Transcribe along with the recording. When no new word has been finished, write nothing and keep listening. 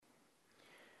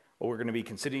Well, we're going to be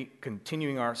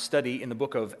continuing our study in the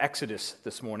book of Exodus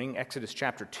this morning, Exodus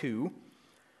chapter 2.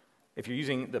 If you're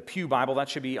using the Pew Bible, that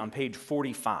should be on page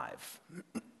 45.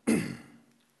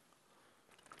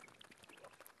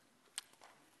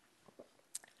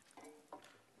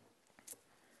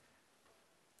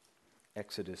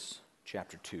 Exodus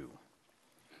chapter 2.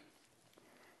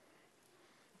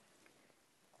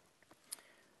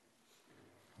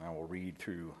 I will read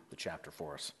through the chapter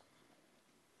for us.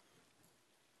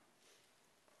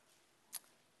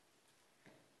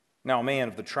 Now a man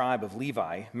of the tribe of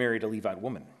Levi married a Levite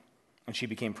woman, and she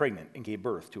became pregnant and gave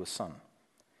birth to a son.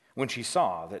 When she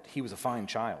saw that he was a fine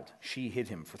child, she hid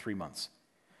him for 3 months.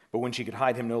 But when she could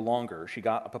hide him no longer, she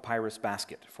got a papyrus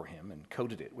basket for him and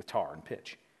coated it with tar and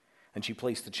pitch. And she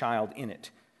placed the child in it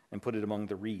and put it among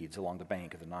the reeds along the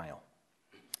bank of the Nile.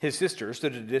 His sister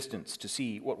stood at a distance to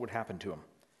see what would happen to him.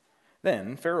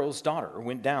 Then Pharaoh's daughter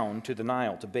went down to the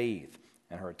Nile to bathe,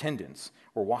 and her attendants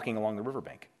were walking along the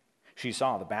riverbank. She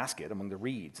saw the basket among the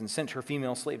reeds and sent her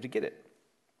female slave to get it.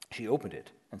 She opened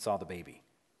it and saw the baby.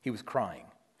 He was crying,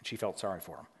 and she felt sorry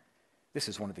for him. "This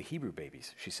is one of the Hebrew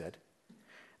babies," she said.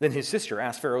 Then his sister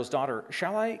asked Pharaoh's daughter,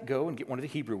 "Shall I go and get one of the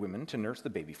Hebrew women to nurse the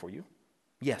baby for you?"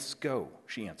 "Yes, go,"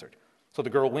 she answered. So the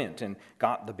girl went and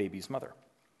got the baby's mother.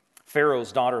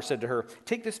 Pharaoh's daughter said to her,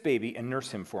 "Take this baby and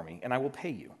nurse him for me, and I will pay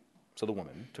you." So the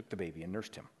woman took the baby and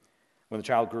nursed him. When the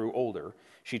child grew older,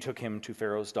 she took him to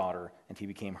Pharaoh's daughter, and he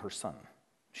became her son.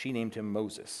 She named him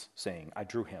Moses, saying, "I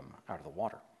drew him out of the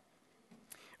water."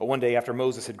 But one day after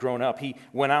Moses had grown up, he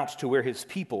went out to where his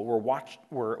people were watched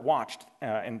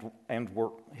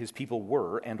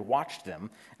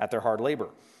them at their hard labor.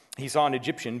 He saw an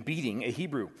Egyptian beating a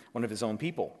Hebrew, one of his own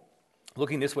people.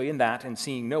 Looking this way and that and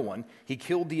seeing no one, he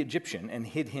killed the Egyptian and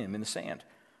hid him in the sand.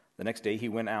 The next day he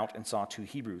went out and saw 2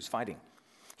 Hebrews fighting.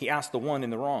 He asked the one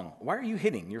in the wrong, "Why are you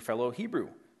hitting your fellow Hebrew?"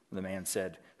 And the man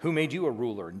said, "Who made you a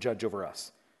ruler and judge over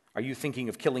us? Are you thinking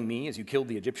of killing me as you killed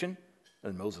the Egyptian?"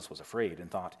 Then Moses was afraid and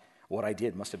thought, "What I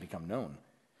did must have become known."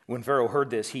 When Pharaoh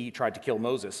heard this, he tried to kill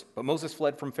Moses, but Moses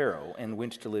fled from Pharaoh and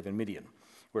went to live in Midian,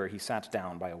 where he sat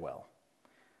down by a well.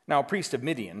 Now a priest of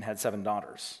Midian had 7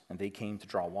 daughters, and they came to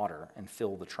draw water and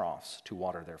fill the troughs to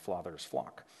water their father's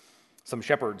flock. Some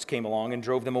shepherds came along and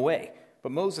drove them away,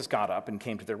 but Moses got up and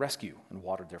came to their rescue and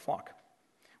watered their flock.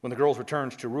 When the girls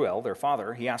returned to Reuel, their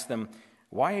father, he asked them,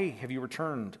 "Why have you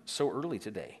returned so early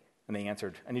today?" And they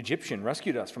answered, "An Egyptian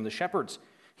rescued us from the shepherds.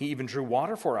 He even drew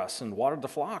water for us and watered the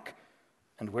flock."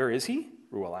 "And where is he?"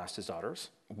 Reuel asked his daughters.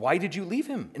 "Why did you leave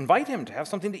him? Invite him to have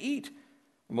something to eat."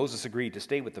 Moses agreed to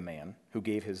stay with the man, who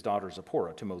gave his daughter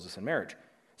Zipporah to Moses in marriage.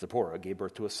 Zipporah gave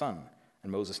birth to a son,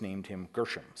 and Moses named him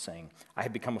Gershom, saying, "I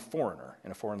have become a foreigner in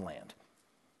a foreign land."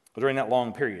 But during that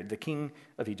long period, the king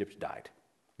of Egypt died.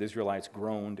 The Israelites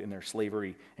groaned in their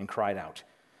slavery and cried out,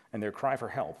 and their cry for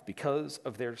help because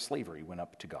of their slavery went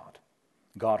up to God.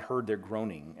 God heard their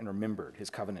groaning and remembered his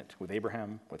covenant with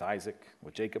Abraham, with Isaac,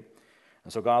 with Jacob.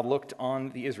 And so God looked on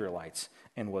the Israelites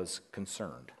and was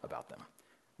concerned about them.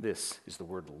 This is the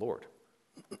word of the Lord.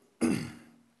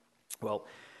 Well,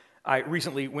 I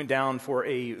recently went down for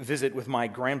a visit with my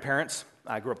grandparents.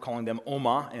 I grew up calling them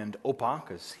Oma and Opa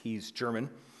because he's German.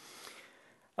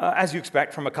 As you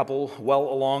expect from a couple well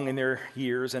along in their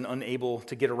years and unable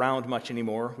to get around much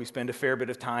anymore, we spend a fair bit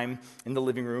of time in the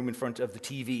living room in front of the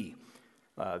TV.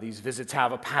 These visits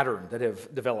have a pattern that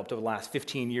have developed over the last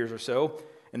 15 years or so.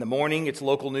 In the morning, it's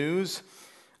local news.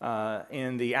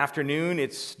 In the afternoon,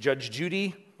 it's Judge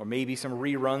Judy, or maybe some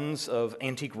reruns of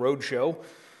Antique Roadshow.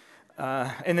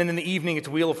 And then in the evening, it's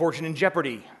Wheel of Fortune and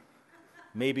Jeopardy.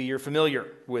 Maybe you're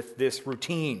familiar with this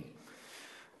routine.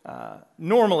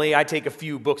 Normally, I take a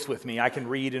few books with me. I can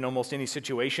read in almost any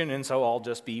situation, and so I'll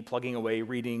just be plugging away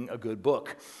reading a good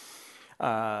book.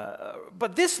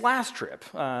 But this last trip,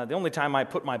 the only time I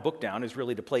put my book down is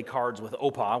really to play cards with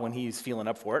Opa when he's feeling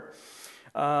up for it.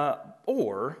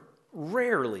 Or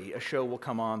rarely a show will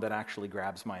come on that actually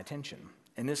grabs my attention.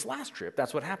 And this last trip,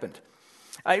 that's what happened.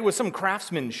 It was some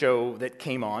craftsman show that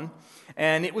came on,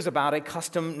 and it was about a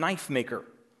custom knife maker.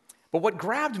 But what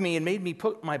grabbed me and made me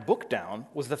put my book down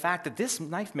was the fact that this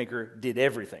knife maker did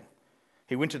everything.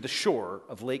 He went to the shore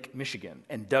of Lake Michigan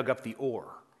and dug up the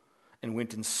ore and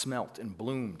went and smelt and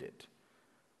bloomed it.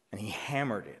 And he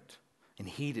hammered it and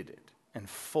heated it and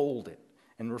folded it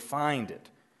and refined it.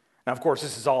 Now, of course,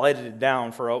 this is all edited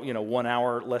down for a 1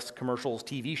 hour less commercials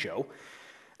TV show.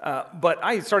 But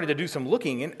I started to do some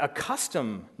looking, and a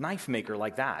custom knife maker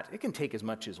like that, it can take as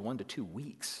much as 1 to 2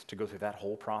 weeks to go through that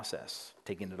whole process,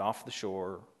 taking it off the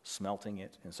shore, smelting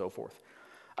it, and so forth.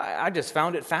 I just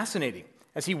found it fascinating.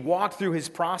 as he walked through his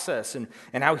process and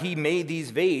how he made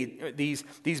these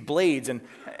blades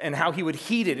and how he would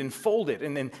heat it and fold it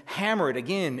and then hammer it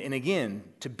again and again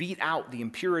to beat out the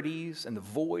impurities and the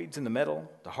voids in the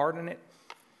metal, to harden it.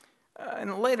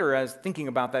 And later, as thinking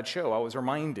about that show, I was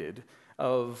reminded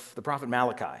of the prophet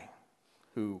Malachi,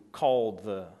 who called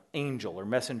the angel or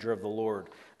messenger of the Lord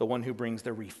the one who brings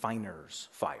the refiner's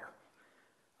fire.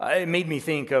 It made me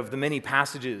think of the many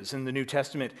passages in the New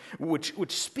Testament which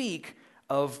speak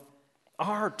of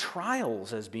our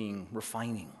trials as being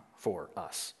refining for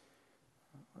us.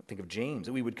 Think of James,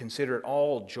 that we would consider it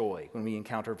all joy when we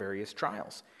encounter various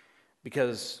trials,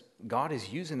 because God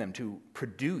is using them to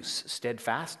produce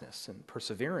steadfastness and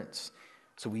perseverance,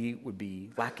 so we would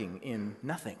be lacking in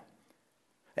nothing.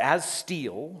 As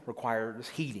steel requires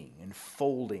heating and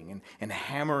folding and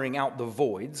hammering out the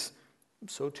voids,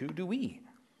 so too do we.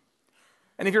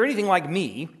 And if you're anything like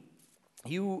me,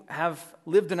 you have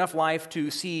lived enough life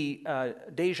to see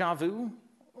deja vu,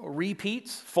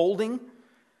 repeats, folding.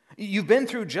 You've been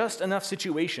through just enough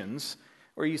situations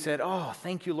where you said, "Oh,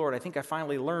 thank you, Lord, I think I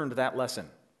finally learned that lesson."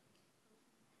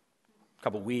 A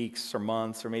couple weeks or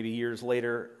months or maybe years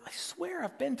later, I swear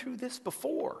I've been through this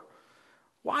before.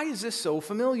 Why is this so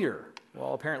familiar?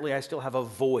 Well, apparently I still have a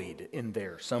void in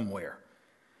there somewhere.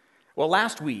 Well,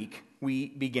 last week we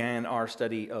began our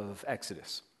study of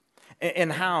Exodus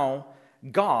and how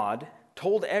God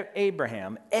told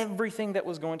Abraham everything that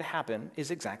was going to happen is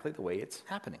exactly the way it's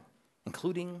happening,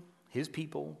 including his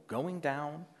people going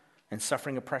down and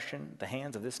suffering oppression at the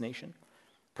hands of this nation,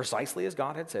 precisely as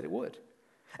God had said it would.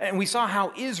 And we saw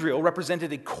how Israel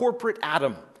represented a corporate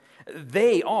Adam.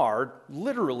 They are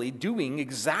literally doing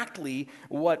exactly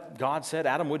what God said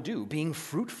Adam would do, being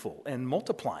fruitful and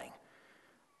multiplying.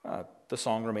 The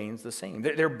song remains the same.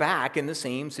 They're back in the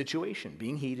same situation,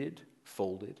 being heated,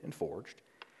 folded, and forged.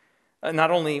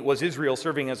 Not only was Israel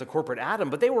serving as a corporate Adam,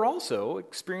 but they were also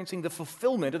experiencing the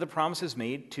fulfillment of the promises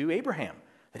made to Abraham,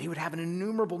 that he would have an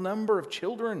innumerable number of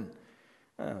children.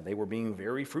 They were being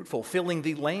very fruitful, filling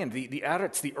the land, the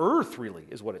earth really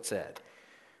is what it said.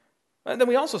 And then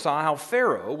we also saw how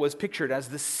Pharaoh was pictured as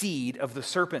the seed of the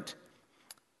serpent,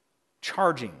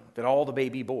 charging that all the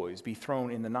baby boys be thrown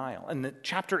in the Nile. And the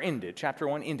chapter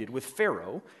 1 ended with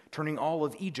Pharaoh turning all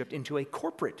of Egypt into a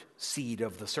corporate seed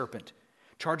of the serpent,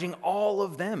 charging all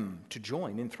of them to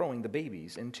join in throwing the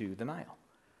babies into the Nile.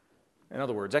 In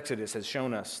other words, Exodus has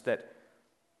shown us that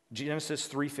Genesis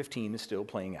 3:15 is still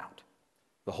playing out.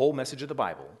 The whole message of the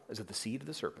Bible is that the seed of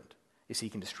the serpent is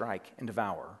seeking to strike and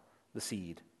devour the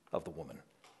seed of the woman.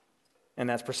 And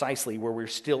that's precisely where we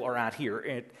still are at here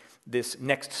at this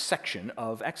next section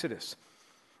of Exodus.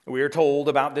 We are told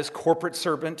about this corporate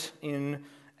serpent in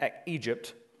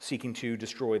Egypt seeking to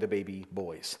destroy the baby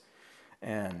boys.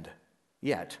 And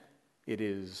yet, it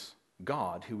is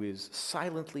God who is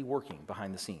silently working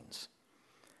behind the scenes.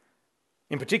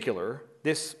 In particular,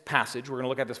 this passage we're going to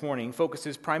look at this morning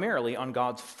focuses primarily on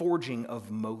God's forging of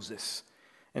Moses.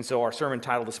 And so our sermon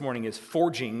title this morning is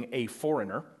Forging a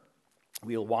Foreigner.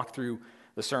 We'll walk through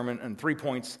the sermon in 3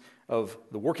 points of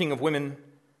the working of women,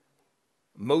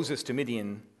 Moses to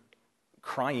Midian,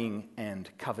 crying, and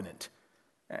covenant.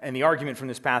 And the argument from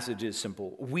this passage is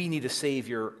simple. We need a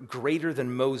Savior greater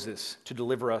than Moses to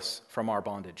deliver us from our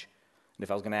bondage. And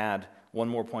if I was going to add one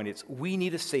more point, it's we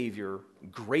need a Savior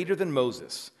greater than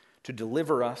Moses to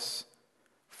deliver us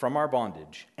from our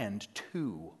bondage and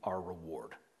to our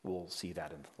reward. We'll see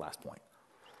that in the last point.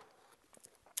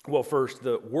 Well, first,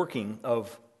 the working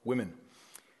of women.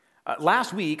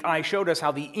 Last week, I showed us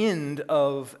how the end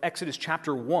of Exodus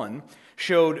chapter 1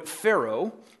 showed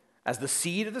Pharaoh as the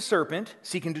seed of the serpent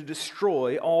seeking to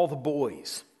destroy all the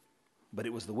boys. But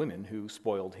it was the women who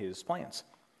spoiled his plans.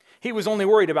 He was only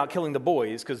worried about killing the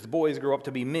boys because the boys grow up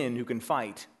to be men who can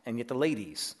fight, and yet the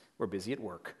ladies were busy at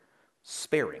work,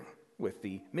 sparing with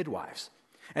the midwives.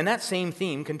 And that same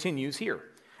theme continues here.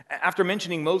 After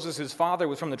mentioning Moses' father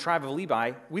was from the tribe of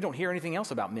Levi, we don't hear anything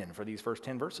else about men for these first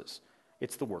 10 verses.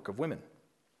 It's the work of women.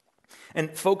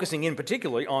 And focusing in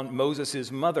particularly on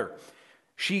Moses' mother,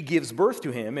 she gives birth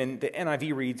to him, and the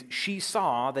NIV reads, she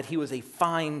saw that he was a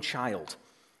fine child.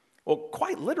 Well,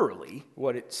 quite literally,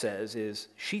 what it says is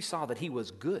she saw that he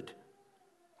was good.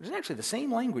 It's actually the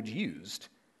same language used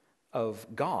of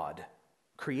God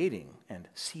creating and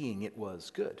seeing it was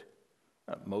good.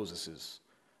 Moses'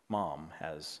 mom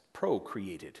has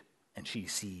procreated, and she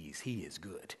sees he is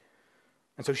good.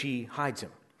 And so she hides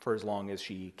him for as long as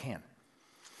she can.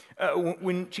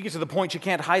 When she gets to the point she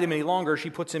can't hide him any longer, she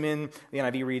puts him in, the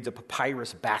NIV reads, a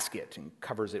papyrus basket and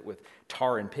covers it with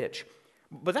tar and pitch.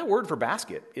 But that word for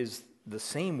basket is the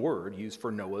same word used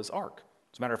for Noah's ark.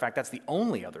 As a matter of fact, that's the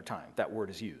only other time that word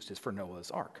is used, is for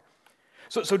Noah's ark.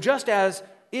 So just as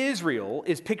Israel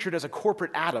is pictured as a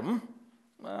corporate Adam,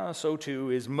 so too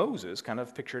is Moses kind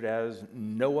of pictured as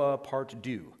Noah part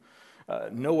deux.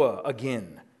 Noah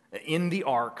again in the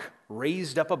ark,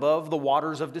 raised up above the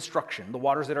waters of destruction, the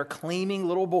waters that are claiming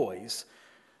little boys.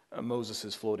 Moses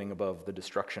is floating above the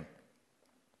destruction.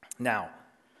 Now,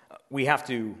 we have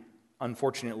to,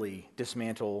 unfortunately,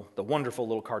 dismantle the wonderful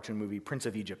little cartoon movie, Prince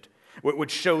of Egypt,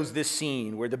 which shows this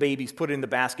scene where the baby's put in the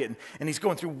basket and he's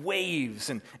going through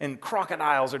waves and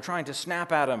crocodiles are trying to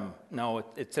snap at him. No,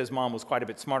 it says Mom was quite a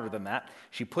bit smarter than that.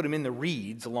 She put him in the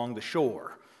reeds along the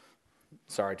shore.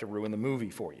 Sorry to ruin the movie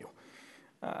for you.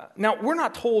 Now, we're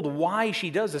not told why she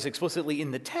does this explicitly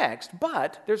in the text,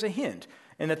 but there's a hint,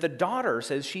 in that the daughter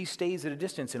says she stays at a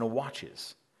distance and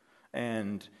watches.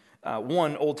 And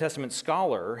one Old Testament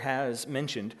scholar has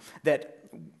mentioned that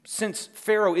since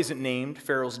Pharaoh isn't named,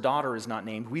 Pharaoh's daughter is not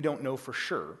named, we don't know for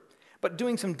sure. But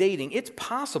doing some dating, it's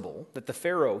possible that the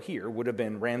Pharaoh here would have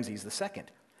been Ramses II.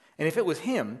 And if it was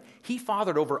him, he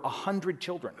fathered over 100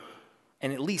 children,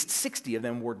 and at least 60 of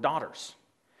them were daughters.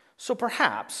 So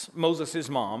perhaps Moses'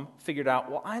 mom figured out,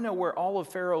 well, I know where all of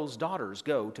Pharaoh's daughters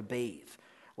go to bathe.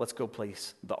 Let's go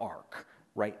place the ark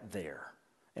right there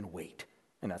and wait.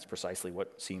 And that's precisely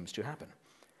what seems to happen.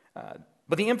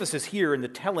 But the emphasis here in the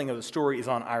telling of the story is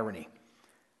on irony.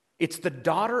 It's the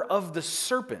daughter of the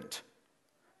serpent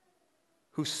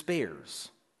who spares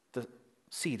the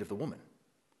seed of the woman.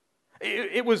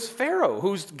 It was Pharaoh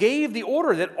who gave the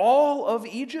order that all of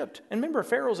Egypt, and remember,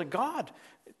 Pharaoh's a god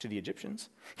to the Egyptians.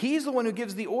 He's the one who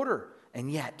gives the order.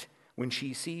 And yet, when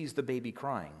she sees the baby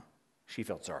crying, she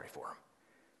felt sorry for him.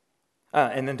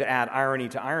 And then to add irony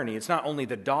to irony, it's not only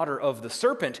the daughter of the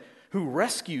serpent who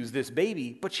rescues this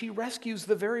baby, but she rescues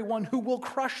the very one who will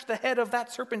crush the head of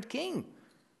that serpent king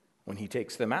when he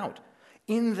takes them out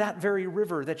in that very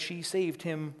river that she saved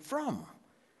him from.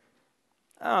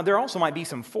 There also might be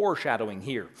some foreshadowing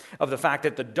here of the fact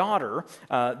that the daughter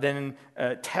then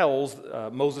tells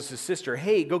Moses' sister,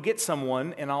 hey, go get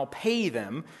someone and I'll pay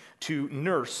them to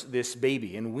nurse this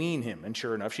baby and wean him. And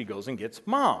sure enough, she goes and gets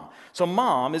Mom. So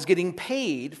Mom is getting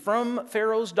paid from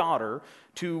Pharaoh's daughter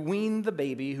to wean the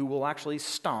baby who will actually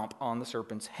stomp on the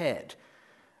serpent's head.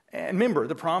 And remember,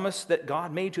 the promise that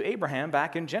God made to Abraham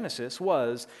back in Genesis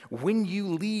was, when you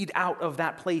lead out of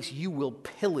that place, you will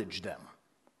pillage them.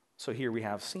 So here we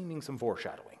have seeming some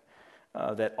foreshadowing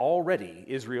that already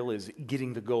Israel is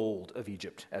getting the gold of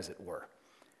Egypt, as it were.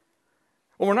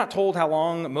 Well, we're not told how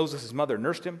long Moses' mother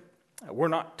nursed him. We're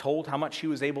not told how much she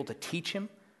was able to teach him.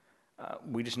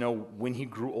 We just know when he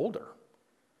grew older.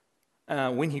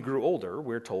 When he grew older,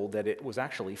 we're told that it was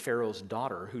actually Pharaoh's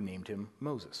daughter who named him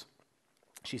Moses.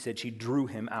 She said she drew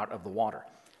him out of the water.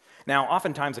 Now,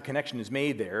 oftentimes a connection is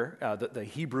made there. The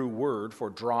Hebrew word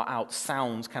for draw out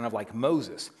sounds kind of like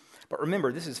Moses. But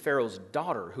remember, this is Pharaoh's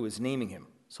daughter who is naming him,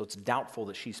 so it's doubtful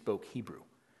that she spoke Hebrew.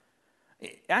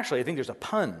 Actually, I think there's a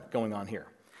pun going on here,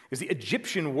 because the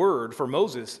Egyptian word for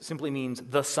Moses simply means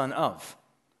the son of.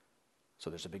 So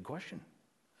there's a big question.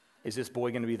 Is this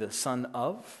boy going to be the son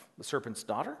of the serpent's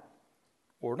daughter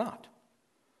or not?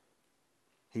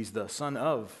 He's the son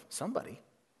of somebody.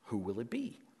 Who will it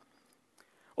be?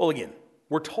 Well, again,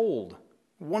 we're told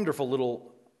wonderful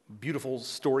little beautiful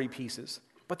story pieces,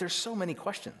 but there's so many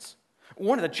questions.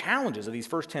 One of the challenges of these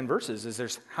first 10 verses is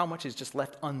there's how much is just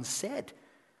left unsaid.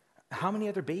 How many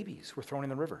other babies were thrown in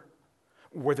the river?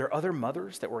 Were there other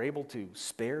mothers that were able to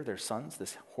spare their sons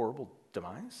this horrible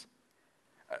demise?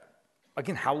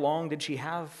 Again, how long did she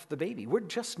have the baby? We're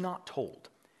just not told.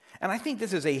 And I think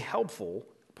this is a helpful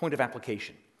point of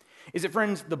application. Is that,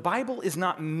 friends, the Bible is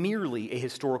not merely a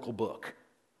historical book.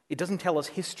 It doesn't tell us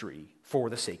history for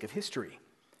the sake of history.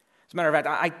 As a matter of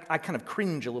fact, I kind of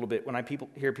cringe a little bit when I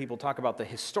hear people talk about the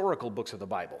historical books of the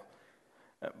Bible.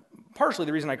 Partially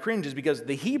the reason I cringe is because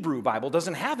the Hebrew Bible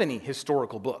doesn't have any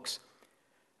historical books.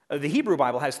 The Hebrew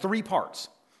Bible has 3 parts.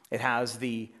 It has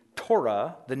the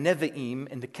Torah, the Nevi'im,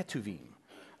 and the Ketuvim.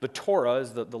 The Torah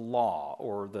is the law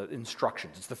or the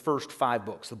instructions. It's the first 5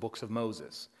 books, the books of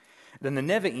Moses. Then the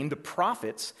Nevi'im, the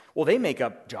prophets, well, they make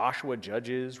up Joshua,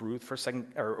 Judges,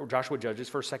 Joshua,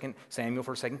 Judges, 1 Samuel,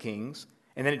 1 Kings,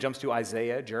 and then it jumps to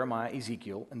Isaiah, Jeremiah,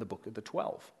 Ezekiel, and the book of the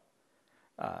 12.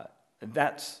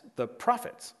 That's the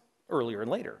prophets, earlier and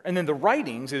later. And then the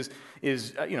writings is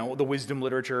the wisdom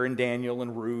literature and Daniel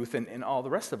and Ruth and all the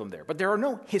rest of them there. But there are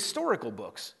no historical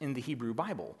books in the Hebrew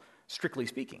Bible, strictly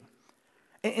speaking.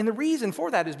 And the reason for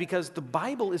that is because the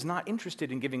Bible is not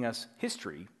interested in giving us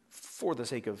history for the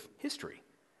sake of history.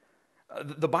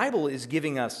 The Bible is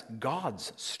giving us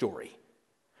God's story.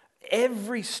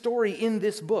 Every story in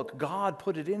this book, God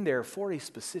put it in there for a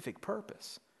specific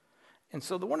purpose. And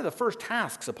so one of the first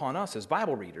tasks upon us as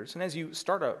Bible readers, and as you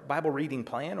start a Bible reading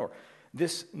plan or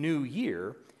this new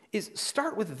year, is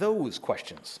start with those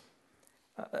questions.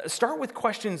 Start with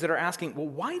questions that are asking, well,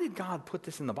 why did God put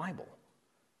this in the Bible?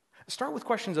 Start with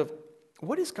questions of,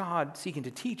 what is God seeking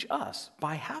to teach us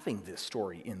by having this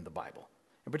story in the Bible?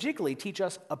 And particularly teach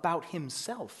us about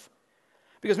himself.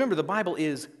 Because remember, the Bible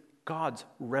is God's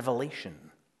revelation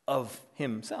of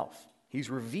himself. He's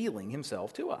revealing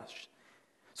himself to us.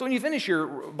 So when you finish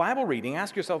your Bible reading,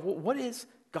 ask yourself, well, what is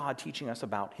God teaching us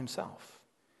about himself?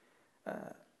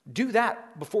 Do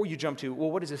that before you jump to,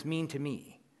 well, what does this mean to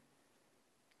me?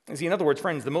 And see, in other words,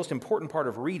 friends, the most important part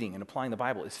of reading and applying the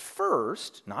Bible is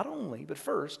first, not only, but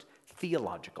first,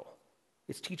 theological.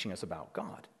 It's teaching us about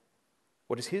God.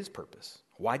 What is his purpose?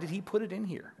 Why did he put it in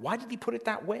here? Why did he put it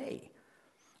that way?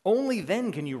 Only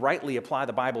then can you rightly apply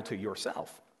the Bible to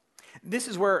yourself. This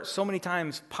is where so many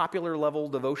times popular level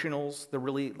devotionals,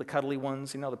 the cuddly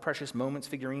ones, the Precious Moments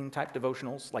figurine type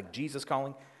devotionals, like Jesus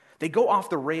Calling, they go off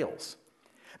the rails.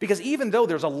 Because even though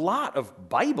there's a lot of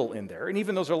Bible in there, and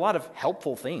even though there's a lot of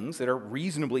helpful things that are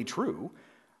reasonably true,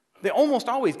 they almost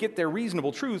always get their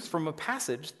reasonable truths from a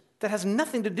passage that has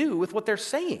nothing to do with what they're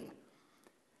saying.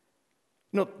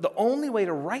 The only way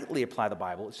to rightly apply the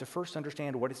Bible is to first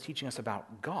understand what it's teaching us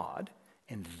about God,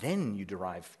 and then you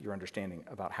derive your understanding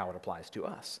about how it applies to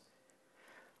us.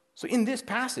 So in this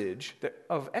passage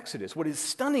of Exodus, what is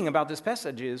stunning about this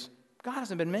passage is God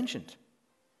hasn't been mentioned.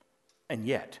 And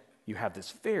yet, you have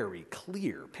this very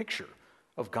clear picture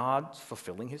of God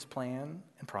fulfilling his plan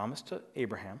and promise to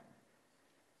Abraham.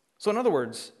 So in other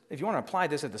words, if you want to apply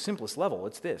this at the simplest level,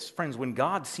 it's this. Friends, when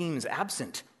God seems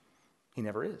absent, he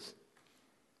never is.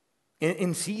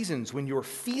 In seasons when your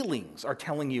feelings are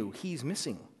telling you he's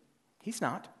missing, he's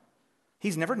not.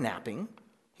 He's never napping.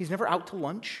 He's never out to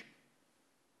lunch.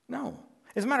 No.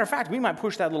 As a matter of fact, we might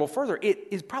push that a little further. It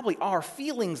is probably our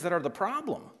feelings that are the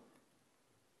problem.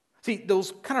 See,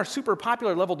 those kind of super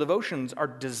popular level devotions are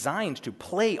designed to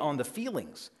play on the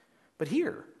feelings. But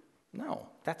here, no,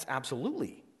 that's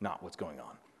absolutely not what's going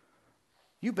on.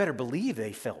 You better believe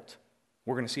they felt.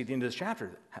 We're going to see at the end of this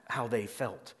chapter how they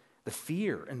felt. The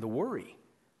fear and the worry.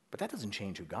 But that doesn't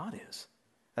change who God is.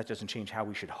 That doesn't change how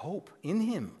we should hope in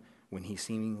him when he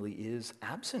seemingly is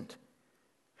absent.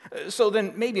 So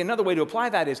then maybe another way to apply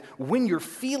that is when your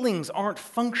feelings aren't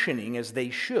functioning as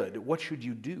they should, what should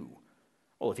you do?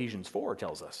 Well, Ephesians 4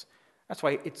 tells us. That's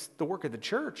why it's the work of the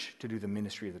church to do the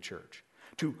ministry of the church,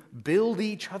 to build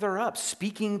each other up,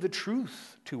 speaking the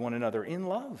truth to one another in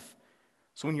love.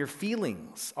 So when your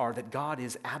feelings are that God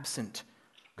is absent,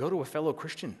 go to a fellow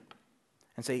Christian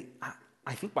and say,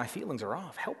 I think my feelings are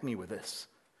off. Help me with this.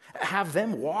 Have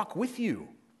them walk with you.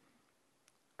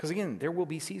 Because again, there will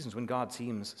be seasons when God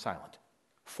seems silent.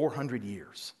 400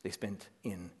 years they spent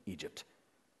in Egypt.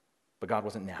 But God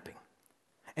wasn't napping.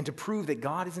 And to prove that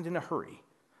God isn't in a hurry,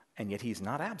 and yet he's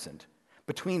not absent,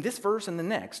 between this verse and the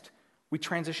next, we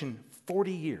transition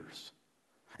 40 years.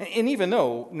 And even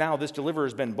though now this deliverer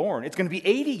has been born, it's going to be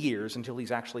 80 years until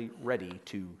he's actually ready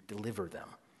to deliver them.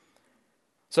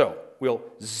 So we'll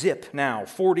zip now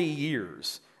 40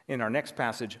 years in our next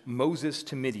passage, Moses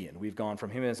to Midian. We've gone from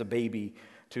him as a baby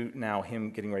to now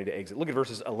him getting ready to exit. Look at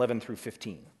verses 11 through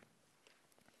 15.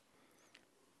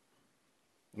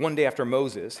 One day after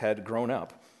Moses had grown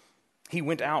up, he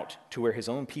went out to where his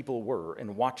own people were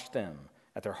and watched them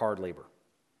at their hard labor.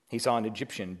 He saw an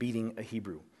Egyptian beating a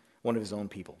Hebrew, one of his own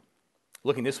people.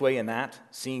 Looking this way and that,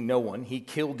 seeing no one, he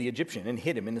killed the Egyptian and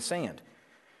hid him in the sand.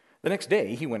 The next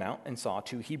day, he went out and saw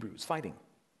two Hebrews fighting.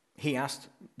 He asked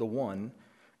the one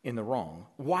in the wrong,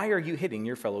 "Why are you hitting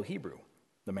your fellow Hebrew?"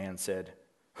 The man said,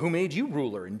 "Who made you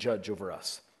ruler and judge over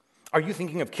us? Are you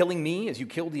thinking of killing me as you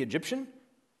killed the Egyptian?"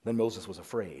 Then Moses was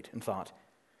afraid and thought,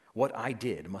 "What I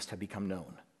did must have become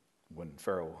known." When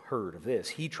Pharaoh heard of this,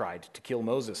 he tried to kill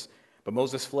Moses. But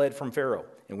Moses fled from Pharaoh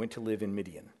and went to live in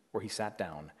Midian, where he sat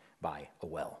down by a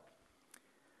well.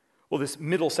 Well, this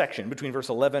middle section between verse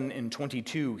 11 and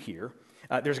 22 here,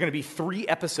 there's going to be 3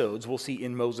 episodes we'll see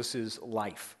in Moses'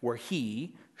 life where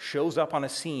he shows up on a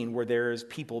scene where there's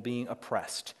people being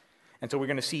oppressed. And so we're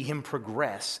going to see him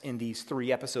progress in these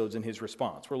 3 episodes in his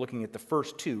response. We're looking at the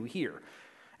first 2 here.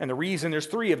 And the reason there's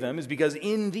 3 of them is because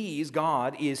in these,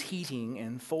 God is heating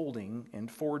and folding and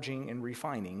forging and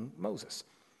refining Moses.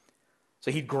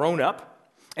 So he'd grown up.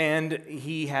 And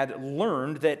he had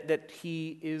learned that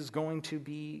he is going to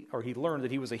be, or he learned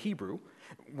that he was a Hebrew.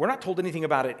 We're not told anything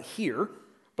about it here,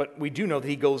 but we do know that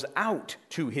he goes out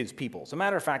to his people. As a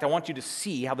matter of fact, I want you to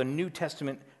see how the New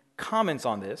Testament comments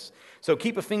on this. So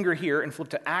keep a finger here and flip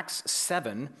to Acts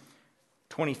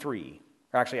 7:23,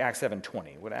 or actually Acts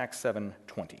 7:20. What Acts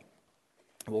 7:20?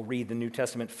 We'll read the New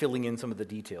Testament, filling in some of the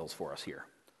details for us here.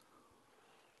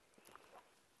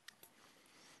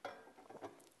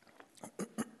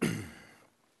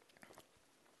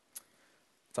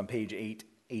 It's on page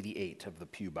 888 of the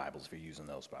Pew Bibles, if you're using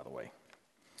those, by the way.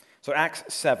 So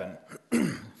Acts 7,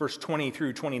 verse 20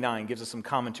 through 29 gives us some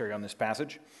commentary on this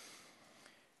passage.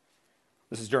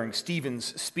 This is during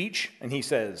Stephen's speech, and he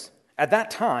says, "At that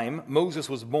time Moses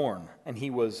was born, and he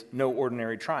was no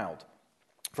ordinary child.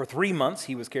 For 3 months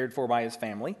he was cared for by his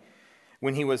family.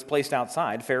 When he was placed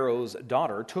outside, Pharaoh's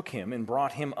daughter took him and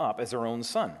brought him up as her own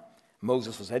son.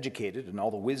 Moses was educated in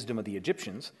all the wisdom of the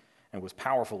Egyptians and was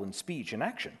powerful in speech and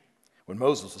action. When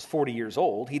Moses was 40 years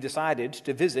old, he decided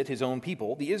to visit his own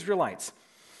people, the Israelites.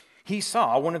 He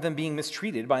saw one of them being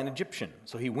mistreated by an Egyptian,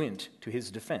 so he went to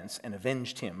his defense and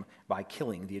avenged him by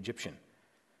killing the Egyptian.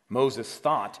 Moses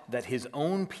thought that his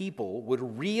own people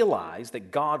would realize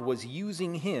that God was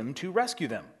using him to rescue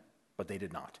them, but they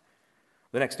did not.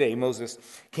 The next day, Moses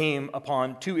came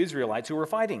upon 2 Israelites who were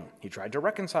fighting. He tried to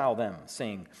reconcile them,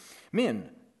 saying,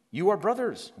 'Men, you are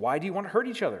brothers. Why do you want to hurt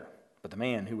each other?' But the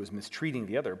man who was mistreating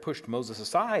the other pushed Moses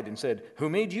aside and said, 'Who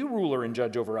made you ruler and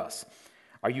judge over us?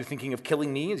 Are you thinking of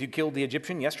killing me as you killed the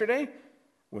Egyptian yesterday?'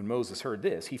 When Moses heard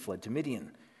this, he fled to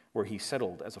Midian, where he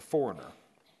settled as a foreigner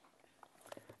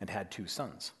and had 2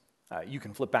 sons." You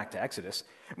can flip back to Exodus.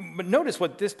 But notice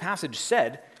what this passage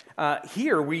said.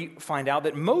 Here we find out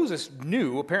that Moses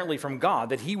knew, apparently from God,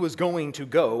 that he was going to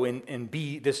go and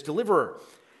be this deliverer.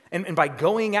 And by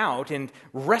going out and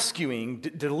rescuing,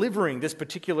 delivering this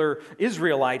particular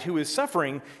Israelite who is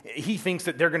suffering, he thinks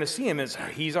that they're going to see him as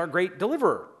he's our great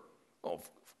deliverer. Well,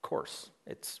 of course,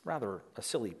 it's rather a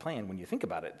silly plan when you think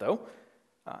about it, though.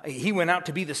 He went out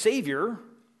to be the Savior,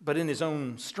 but in his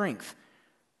own strength.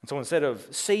 And so instead of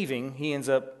saving, he ends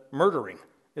up murdering,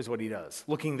 is what he does,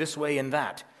 looking this way and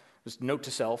that. Just note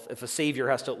to self, if a Savior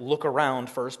has to look around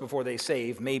first before they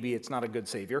save, maybe it's not a good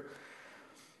Savior.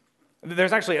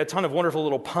 There's actually a ton of wonderful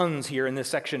little puns here in this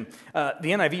section.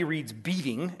 The NIV reads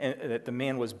beating, that the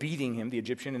man was beating him, the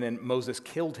Egyptian, and then Moses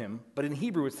killed him. But in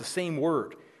Hebrew, it's the same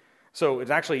word. So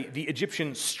it's actually the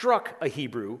Egyptian struck a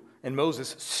Hebrew, and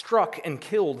Moses struck and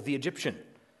killed the Egyptian.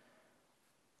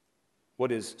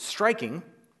 What is striking,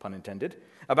 pun intended,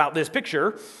 about this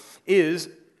picture is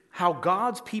how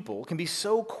God's people can be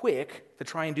so quick to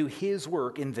try and do his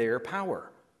work in their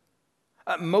power.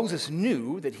 Moses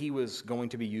knew that he was going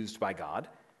to be used by God,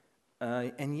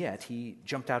 and yet he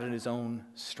jumped out in his own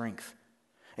strength.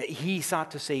 He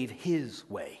sought to save his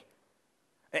way.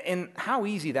 And how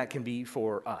easy that can be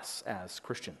for us as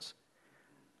Christians.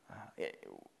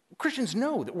 Christians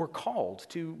know that we're called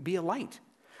to be a light.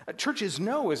 Churches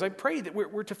know, as I pray, that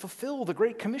we're to fulfill the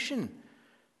Great Commission.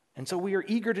 And so we are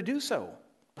eager to do so.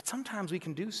 But sometimes we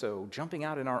can do so jumping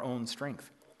out in our own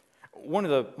strength. One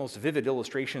of the most vivid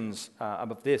illustrations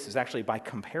of this is actually by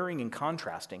comparing and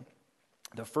contrasting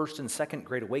the first and second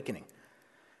Great Awakening.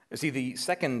 You see, the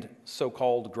second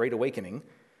so-called Great Awakening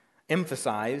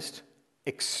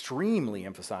extremely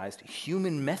emphasized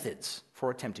human methods for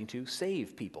attempting to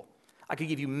save people. I could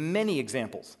give you many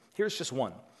examples. Here's just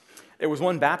one. There was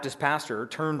one Baptist pastor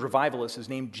turned revivalist who's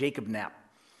named Jacob Knapp.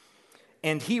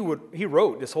 And he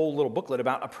wrote this whole little booklet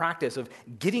about a practice of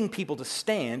getting people to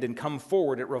stand and come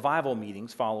forward at revival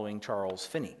meetings following Charles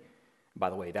Finney. By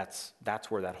the way, that's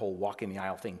where that whole walk in the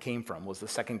aisle thing came from, was the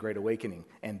Second Great Awakening.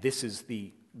 And this is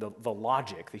the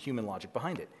logic, the human logic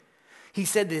behind it. He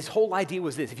said his whole idea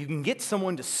was this: if you can get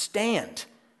someone to stand,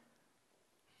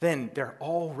 then they're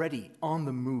already on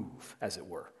the move, as it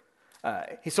were.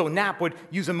 So Knapp would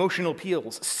use emotional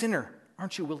appeals. "Sinner,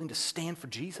 aren't you willing to stand for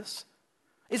Jesus?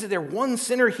 Isn't there one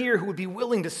sinner here who would be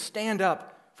willing to stand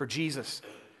up for Jesus?"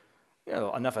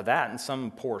 Enough of that, and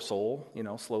some poor soul,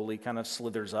 slowly kind of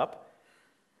slithers up.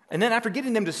 And then after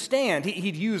getting them to stand,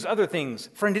 he'd use other things.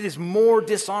 "Friend, it is more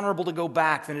dishonorable to go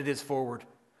back than it is forward.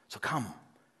 So come."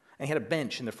 And he had a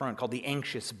bench in the front called the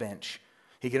anxious bench.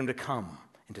 He'd get them to come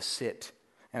and to sit.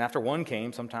 And after one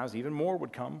came, sometimes even more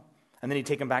would come. And then he'd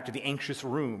take them back to the anxious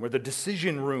room or the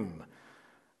decision room.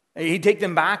 He'd take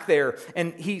them back there,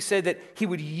 and he said that he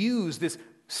would use this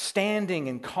standing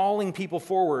and calling people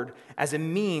forward as a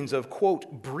means of,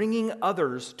 quote, bringing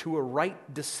others to a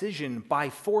right decision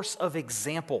by force of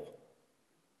example.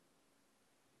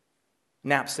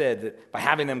 Knapp said that by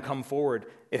having them come forward,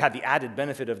 it had the added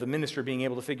benefit of the minister being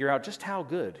able to figure out just how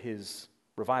good his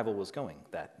revival was going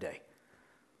that day.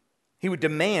 He would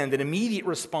demand an immediate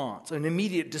response, an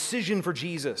immediate decision for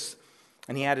Jesus.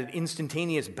 And he added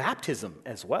instantaneous baptism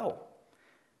as well.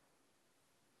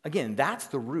 Again, that's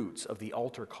the roots of the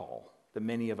altar call that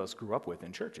many of us grew up with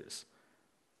in churches.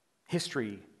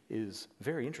 History is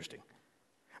very interesting.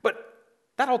 But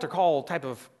that altar call type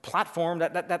of platform,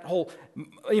 that whole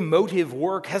emotive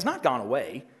work has not gone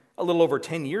away. A little over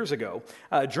 10 years ago,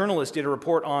 a journalist did a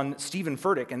report on Stephen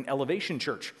Furtick and Elevation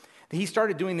Church. He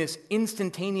started doing this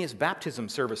instantaneous baptism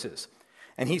services,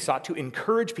 and he sought to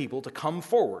encourage people to come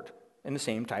forward in the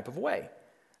same type of way.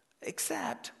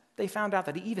 Except they found out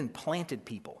that he even planted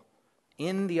people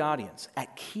in the audience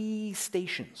at key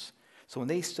stations. So when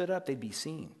they stood up, they'd be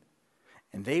seen.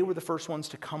 And they were the first ones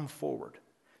to come forward,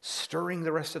 stirring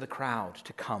the rest of the crowd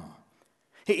to come.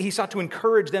 He sought to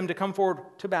encourage them to come forward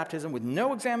to baptism with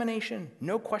no examination,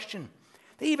 no question.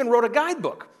 They even wrote a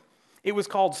guidebook. It was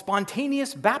called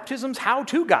Spontaneous Baptism's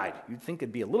How-To Guide. You'd think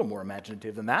it'd be a little more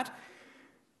imaginative than that.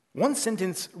 One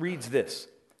sentence reads this: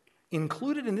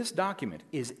 included in this document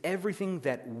is everything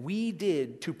that we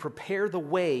did to prepare the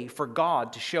way for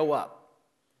God to show up.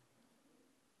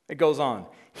 It goes on.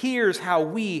 Here's how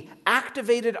we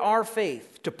activated our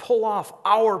faith to pull off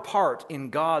our part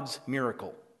in God's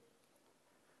miracle.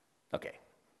 Okay,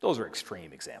 those are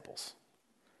extreme examples.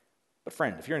 But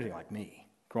friend, if you're anything like me,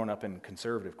 growing up in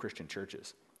conservative Christian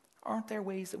churches, aren't there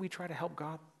ways that we try to help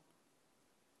God?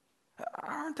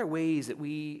 Aren't there ways that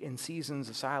we, in seasons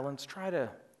of silence, try to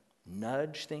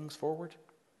nudge things forward?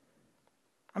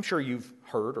 I'm sure you've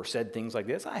heard or said things like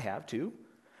this. I have too.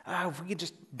 If we could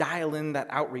just dial in that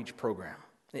outreach program,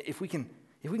 if we can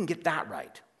get that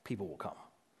right, people will come.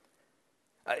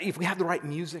 If we have the right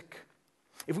music,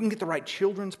 if we can get the right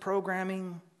children's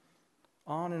programming,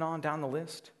 on and on down the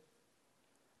list.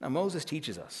 Now, Moses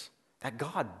teaches us that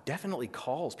God definitely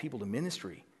calls people to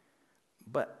ministry,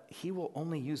 but he will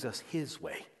only use us his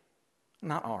way,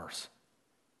 not ours.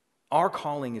 Our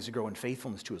calling is to grow in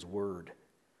faithfulness to his word,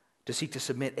 to seek to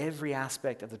submit every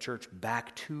aspect of the church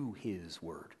back to his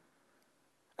word.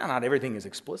 Now, not everything is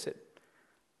explicit,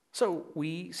 so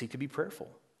we seek to be prayerful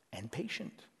and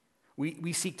patient.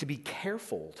 We seek to be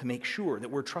careful to make sure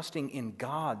that we're trusting in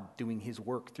God doing his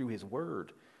work through his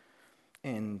word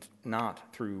and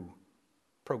not through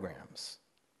programs.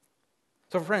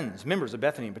 So friends, members of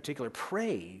Bethany in particular,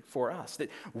 pray for us that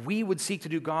we would seek to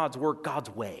do God's work God's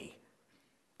way,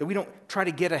 that we don't try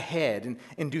to get ahead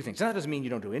and do things. Now, that doesn't mean you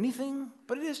don't do anything,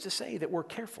 but it is to say that we're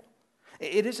careful.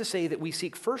 It is to say that we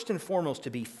seek first and foremost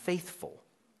to be faithful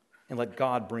and let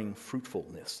God bring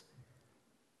fruitfulness.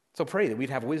 So pray that we'd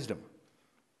have wisdom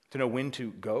to know when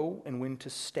to go and when to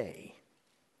stay.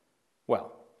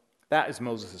 Well, that is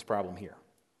Moses' problem here.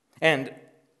 And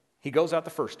he goes out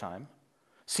the first time,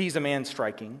 sees a man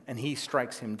striking, and he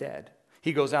strikes him dead.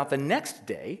 He goes out the next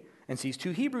day and sees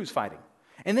two Hebrews fighting.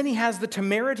 And then he has the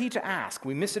temerity to ask.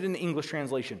 We miss it in the English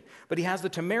translation. But he has the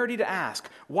temerity to ask,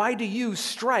 why do you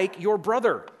strike your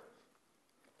brother?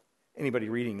 Anybody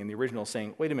reading in the original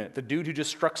saying, wait a minute, the dude who just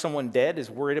struck someone dead is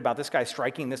worried about this guy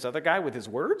striking this other guy with his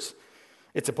words?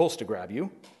 It's supposed to grab you.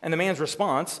 And the man's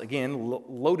response, again,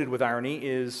 loaded with irony,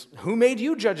 is, who made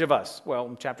you judge of us? Well,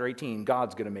 in chapter 18,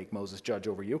 God's going to make Moses judge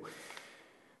over you.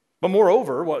 But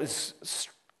moreover, what is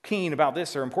keen about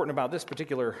this or important about this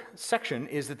particular section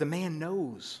is that the man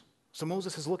knows. So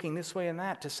Moses is looking this way and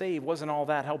that to say it wasn't all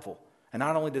that helpful. And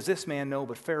not only does this man know,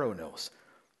 but Pharaoh knows.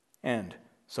 And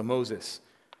so Moses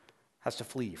has to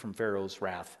flee from Pharaoh's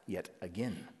wrath yet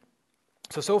again.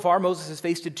 So far, Moses has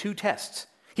faced two tests.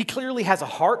 He clearly has a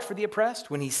heart for the oppressed.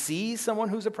 When he sees someone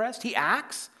who's oppressed, he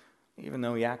acts, even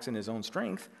though he acts in his own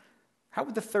strength. How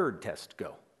would the third test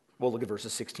go? Well, look at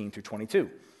verses 16 through 22.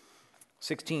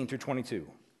 16 through 22.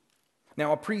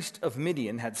 Now, a priest of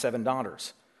Midian had 7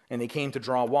 daughters, and they came to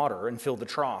draw water and fill the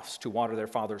troughs to water their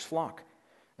father's flock.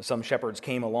 Some shepherds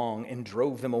came along and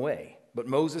drove them away, but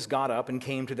Moses got up and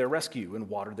came to their rescue and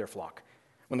watered their flock.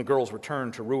 When the girls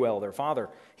returned to Reuel, their father,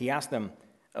 he asked them,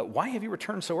 why have you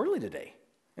returned so early today?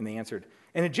 And they answered,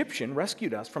 an Egyptian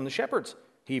rescued us from the shepherds.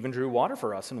 He even drew water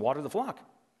for us and watered the flock.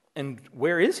 And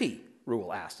where is he?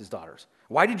 Reuel asked his daughters.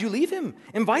 Why did you leave him?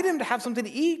 Invite him to have something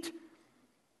to eat.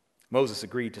 Moses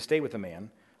agreed to stay with the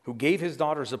man who gave his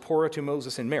daughter Zipporah to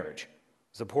Moses in marriage.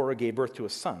 Zipporah gave birth to a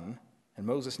son, and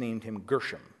Moses named him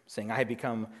Gershom, saying, I have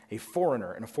become a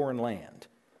foreigner in a foreign land.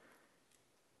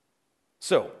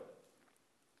 So,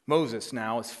 Moses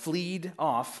now is fleed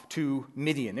off to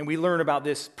Midian. And we learn about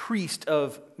this priest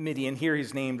of Midian. Here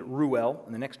he's named Reuel.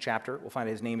 In the next chapter, we'll find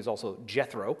his name is also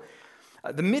Jethro.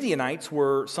 The Midianites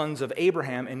were sons of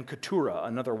Abraham and Keturah,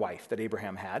 another wife that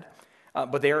Abraham had.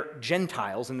 But they're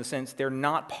Gentiles in the sense they're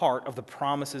not part of the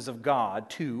promises of God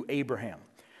to Abraham.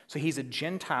 So he's a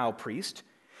Gentile priest.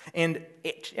 And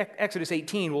Exodus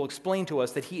 18 will explain to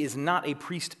us that he is not a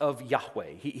priest of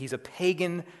Yahweh. He's a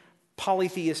pagan,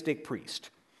 polytheistic priest.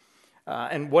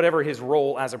 And whatever his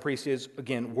role as a priest is,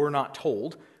 again, we're not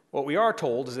told. What we are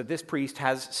told is that this priest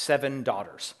has 7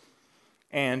 daughters.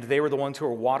 And they were the ones who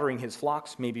were watering his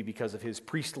flocks, maybe because of his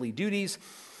priestly duties.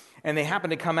 And they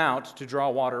happened to come out to draw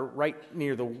water right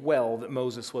near the well that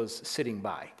Moses was sitting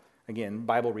by. Again,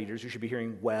 Bible readers, you should be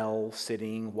hearing well,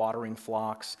 sitting, watering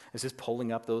flocks. This is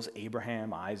pulling up those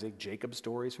Abraham, Isaac, Jacob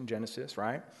stories from Genesis,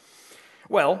 right?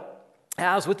 Well,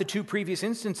 as with the 2 previous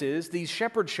instances, these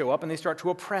shepherds show up and they start to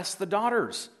oppress the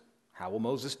daughters. How will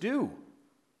Moses do?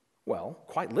 Well,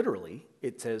 quite literally,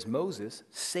 it says Moses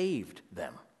saved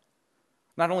them.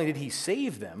 Not only did he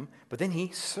save them, but then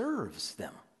he serves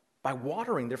them by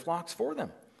watering their flocks for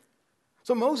them.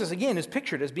 So Moses, again, is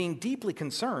pictured as being deeply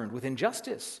concerned with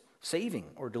injustice, saving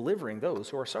or delivering those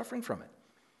who are suffering from it.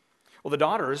 Well, the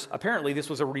daughters, apparently this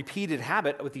was a repeated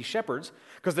habit with these shepherds,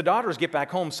 because the daughters get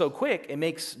back home so quick, it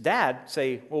makes dad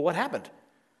say, well, what happened?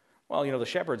 Well, the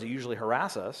shepherds that usually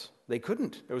harass us, they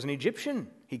couldn't. There was an Egyptian.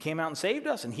 He came out and saved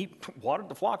us, and he watered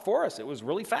the flock for us. It was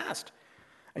really fast.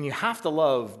 And you have to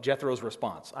love Jethro's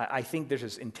response. I think there's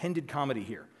this intended comedy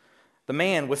here. The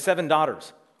man with 7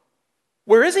 daughters.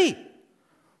 Where is he?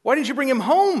 Why didn't you bring him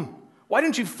home? Why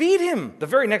didn't you feed him? The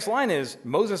very next line is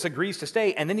Moses agrees to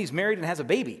stay, and then he's married and has a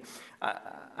baby.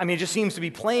 It just seems to be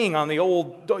playing on the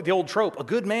old trope. A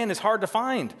good man is hard to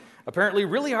find. Apparently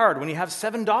really hard when you have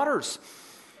 7 daughters.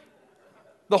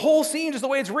 The whole scene, just the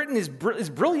way it's written, is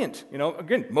brilliant.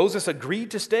 Again, Moses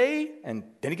agreed to stay, and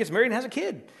then he gets married and has a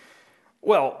kid.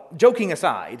 Well, joking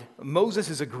aside,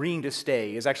 Moses' agreeing to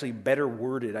stay is actually better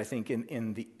worded, I think,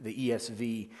 in the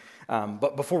ESV.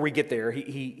 But before we get there,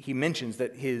 he mentions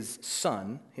that his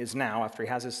son, after he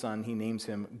has his son, he names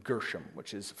him Gershom,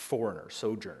 which is foreigner,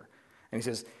 sojourner. And he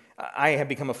says, I have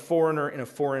become a foreigner in a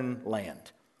foreign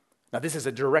land. Now, this is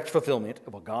a direct fulfillment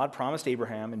of what God promised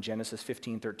Abraham in Genesis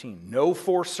 15:13. Know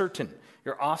for certain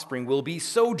your offspring will be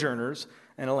sojourners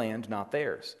in a land not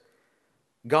theirs.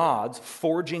 God's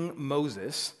forging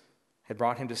Moses had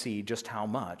brought him to see just how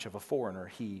much of a foreigner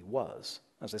he was.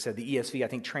 As I said, the ESV, I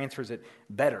think, transfers it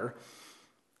better.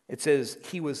 It says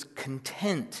he was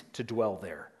content to dwell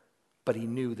there, but he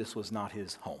knew this was not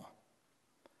his home.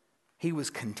 He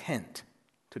was content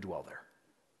to dwell there,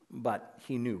 but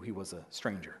he knew he was a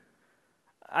stranger.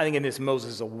 I think in this,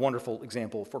 Moses is a wonderful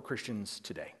example for Christians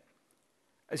today.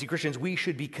 As Christians, we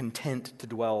should be content to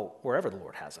dwell wherever the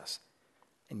Lord has us.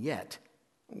 And yet,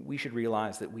 we should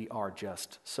realize that we are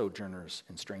just sojourners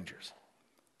and strangers.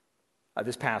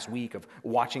 This past week of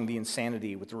watching the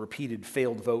insanity with the repeated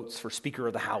failed votes for Speaker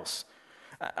of the House,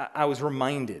 I was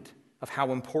reminded of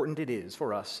how important it is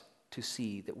for us to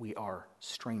see that we are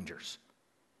strangers.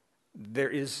 There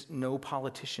is no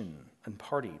politician and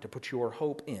party to put your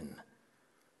hope in.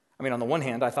 On the one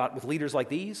hand, I thought with leaders like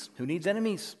these, who needs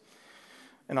enemies?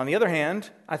 And on the other hand,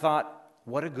 I thought,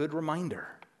 what a good reminder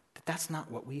that that's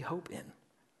not what we hope in.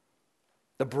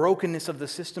 The brokenness of the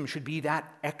system should be that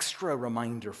extra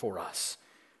reminder for us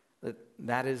that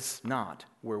that is not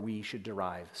where we should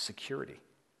derive security.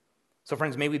 So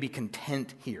friends, may we be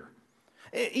content here,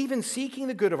 even seeking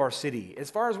the good of our city as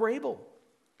far as we're able.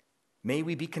 May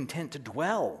we be content to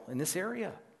dwell in this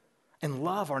area and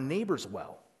love our neighbors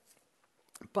well.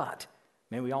 But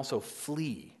may we also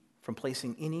flee from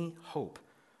placing any hope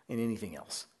in anything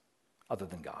else other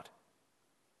than God.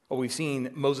 Well, we've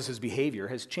seen Moses' behavior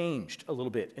has changed a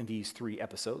little bit in these 3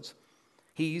 episodes.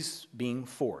 He's being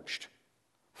forged,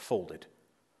 folded,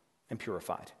 and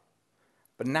purified.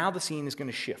 But now the scene is going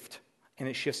to shift, and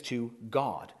it shifts to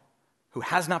God, who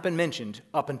has not been mentioned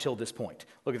up until this point.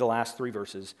 Look at the last 3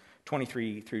 verses,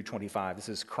 23 through 25. This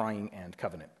is crying and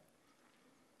covenant.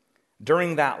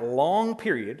 During that long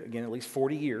period, again, at least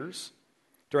 40 years,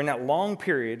 during that long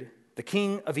period, the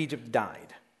king of Egypt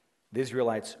died. The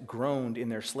Israelites groaned in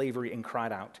their slavery and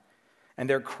cried out, and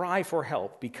their cry for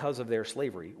help because of their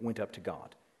slavery went up to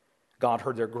God. God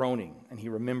heard their groaning, and he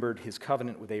remembered his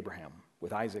covenant with Abraham,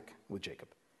 with Isaac, with Jacob.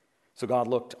 So God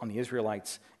looked on the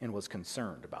Israelites and was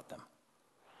concerned about them.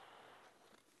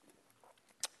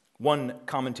 One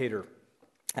commentator,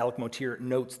 Alec Motyer,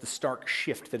 notes the stark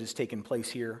shift that has taken place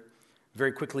here,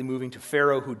 very quickly moving to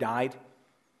Pharaoh who died.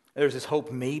 There's this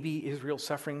hope maybe Israel's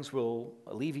sufferings will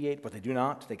alleviate, but they do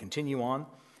not. They continue on.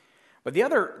 But the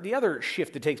other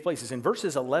shift that takes place is in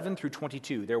verses 11 through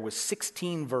 22, there was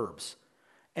 16 verbs,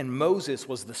 and Moses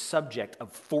was the subject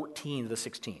of 14 of the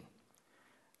 16.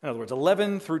 In other words,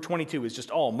 11 through 22 is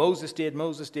just all Moses did,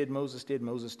 Moses did, Moses did,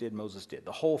 Moses did, Moses did,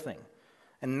 the whole thing.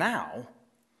 And now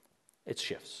it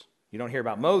shifts. You don't hear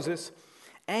about Moses,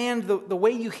 And the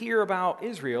way you hear about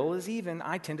Israel is even,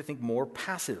 I tend to think, more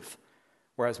passive.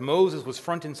 Whereas Moses was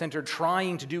front and center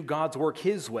trying to do God's work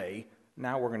his way,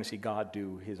 now we're going to see God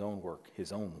do his own work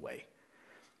his own way.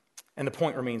 And the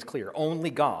point remains clear. Only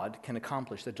God can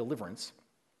accomplish the deliverance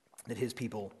that his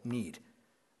people need.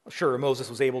 Sure, Moses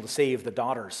was able to save the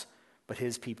daughters, but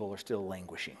his people are still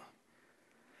languishing.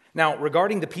 Now,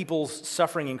 regarding the people's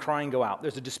suffering and crying go out,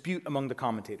 there's a dispute among the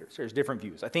commentators. There's different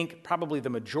views. I think probably the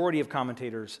majority of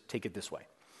commentators take it this way.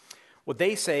 What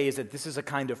they say is that this is a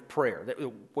kind of prayer. That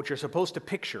what you're supposed to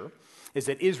picture is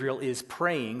that Israel is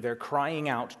praying, they're crying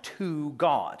out to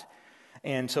God.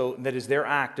 And so that is their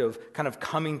act of kind of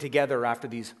coming together after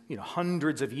these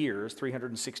hundreds of years,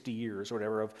 360 years or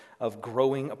whatever, of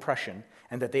growing oppression,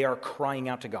 and that they are crying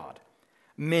out to God.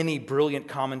 Many brilliant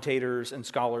commentators and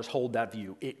scholars hold that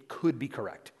view. It could be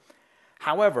correct.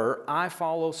 However, I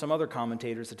follow some other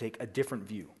commentators that take a different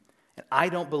view. And I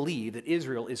don't believe that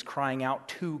Israel is crying out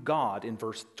to God in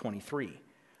verse 23.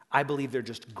 I believe they're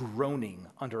just groaning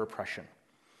under oppression.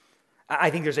 I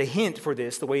think there's a hint for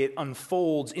this, the way it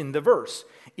unfolds in the verse.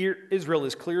 Israel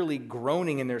is clearly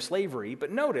groaning in their slavery,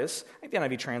 but notice, I think the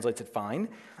NIV translates it fine,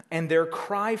 and their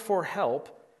cry for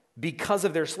help because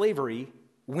of their slavery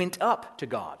went up to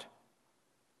God.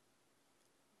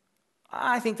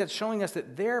 I think that's showing us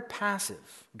that they're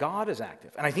passive. God is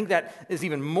active. And I think that is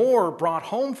even more brought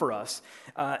home for us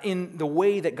in the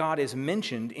way that God is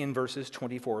mentioned in verses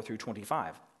 24 through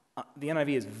 25. The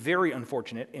NIV is very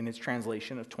unfortunate in its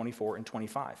translation of 24 and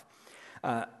 25.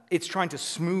 It's trying to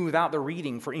smooth out the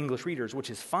reading for English readers, which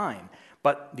is fine,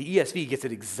 but the ESV gets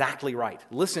it exactly right.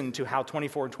 Listen to how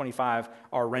 24 and 25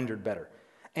 are rendered better.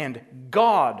 And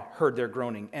God heard their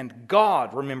groaning, and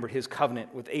God remembered his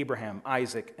covenant with Abraham,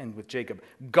 Isaac, and with Jacob.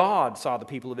 God saw the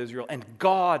people of Israel, and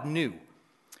God knew.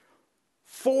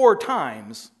 4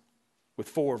 times, with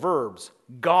 4 verbs,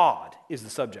 God is the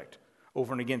subject.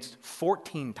 Over and against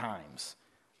 14 times,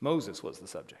 Moses was the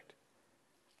subject.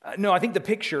 No, I think the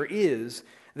picture is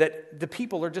that the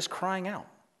people are just crying out.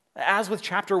 As with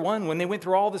chapter 1, when they went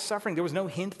through all this suffering, there was no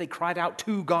hint they cried out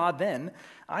to God then.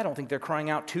 I don't think they're crying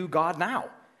out to God now.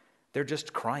 They're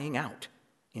just crying out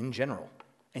in general.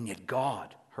 And yet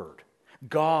God heard.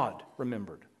 God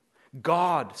remembered.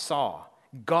 God saw.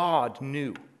 God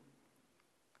knew.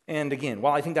 And again,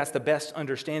 while I think that's the best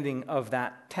understanding of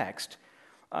that text,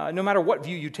 no matter what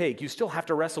view you take, you still have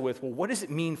to wrestle with, well, what does it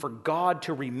mean for God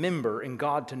to remember and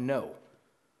God to know?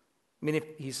 I mean, if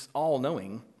he's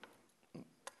all-knowing,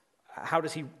 how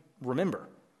does he remember?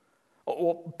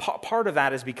 Well, part of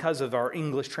that is because of our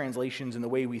English translations and the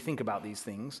way we think about these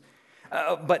things.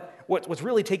 But what's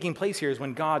really taking place here is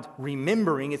when God's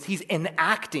remembering, he's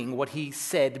enacting what he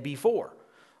said before.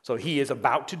 So he is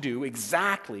about to do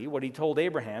exactly what he told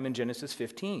Abraham in Genesis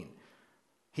 15.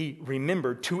 He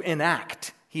remembered to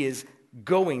enact. He is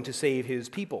going to save his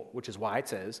people, which is why it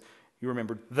says he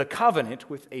remembered the covenant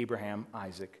with Abraham,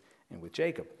 Isaac, and with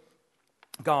Jacob.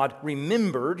 God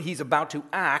remembered he's about to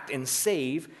act and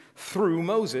save through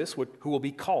Moses, who will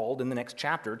be called in the next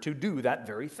chapter to do that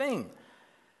very thing.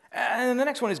 And the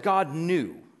next one is God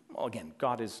knew. Well, again,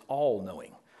 God is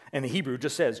all-knowing. And the Hebrew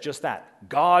just says just that.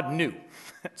 God knew.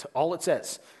 That's all it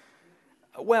says.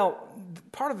 Well,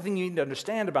 part of the thing you need to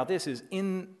understand about this is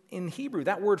in Hebrew,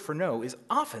 that word for know is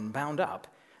often bound up,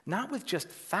 not with just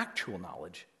factual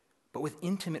knowledge, but with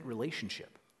intimate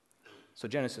relationship. So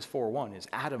Genesis 4:1 is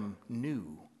Adam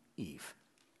knew Eve,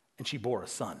 and she bore a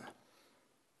son.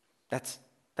 That's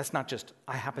not just,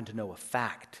 I happen to know a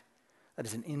fact. That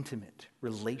is an intimate,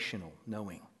 relational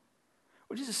knowing.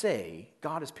 Which is to say,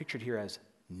 God is pictured here as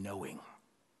knowing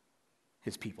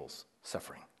his people's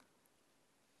suffering.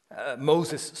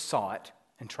 Moses saw it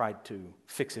and tried to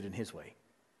fix it in his way.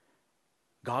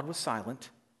 God was silent,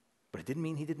 but it didn't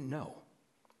mean he didn't know.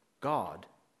 God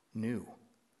knew.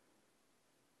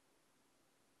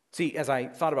 See, as I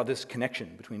thought about this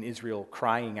connection between Israel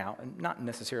crying out, and not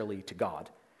necessarily to God,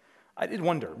 I did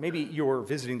wonder, maybe you're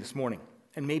visiting this morning,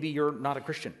 and maybe you're not a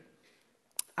Christian.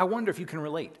 I wonder if you can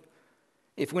relate.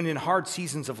 If when in hard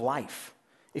seasons of life,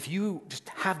 if you just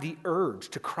have the urge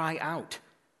to cry out,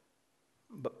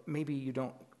 but maybe you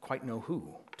don't quite know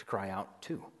who to cry out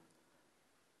to.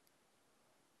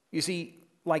 You see,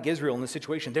 like Israel in this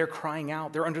situation, they're crying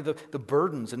out. They're under the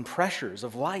burdens and pressures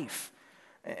of life.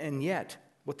 And yet,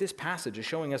 what this passage is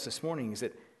showing us this morning is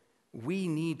that we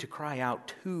need to cry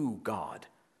out to God.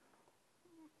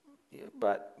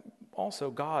 But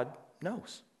also, God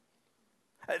knows.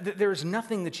 There's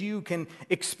nothing that you can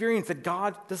experience that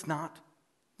God does not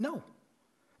know.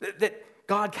 That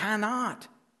God cannot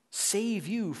save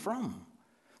you from.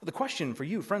 The question for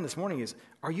you, friend, this morning is,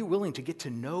 are you willing to get to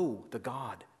know the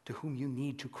God to whom you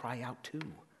need to cry out to?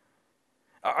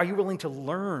 Are you willing to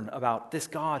learn about this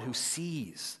God who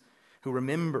sees, who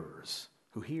remembers,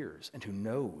 who hears, and who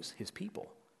knows his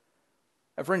people?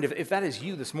 Friend, if that is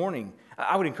you this morning,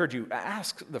 I would encourage you,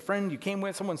 ask the friend you came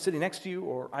with, someone sitting next to you,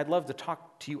 or I'd love to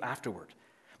talk to you afterward.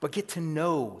 But get to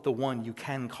know the one you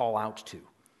can call out to.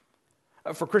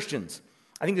 For Christians,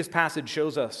 I think this passage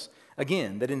shows us,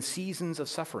 again, that in seasons of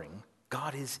suffering,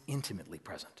 God is intimately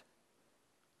present.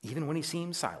 Even when he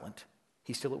seems silent,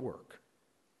 he's still at work.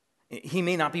 He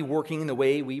may not be working in the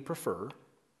way we prefer,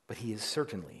 but he is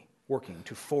certainly working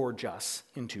to forge us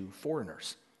into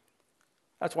foreigners.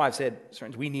 That's why I've said,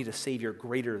 friends, we need a Savior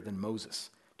greater than Moses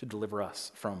to deliver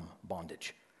us from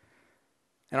bondage.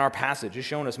 And our passage has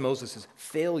shown us Moses'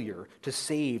 failure to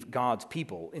save God's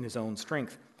people in his own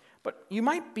strength. But you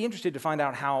might be interested to find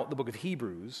out how the book of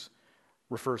Hebrews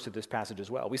refers to this passage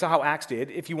as well. We saw how Acts did.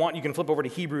 If you want, you can flip over to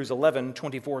Hebrews 11,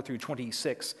 24 through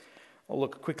 26. We'll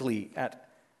look quickly at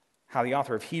how the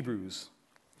author of Hebrews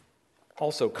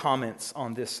also comments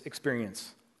on this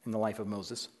experience in the life of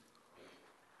Moses.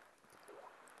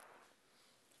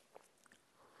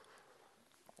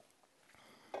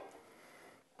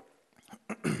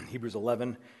 Hebrews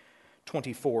 11,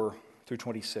 24 through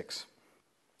 26.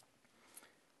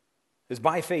 It is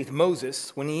by faith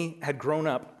Moses, when he had grown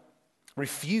up,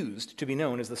 refused to be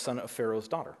known as the son of Pharaoh's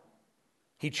daughter.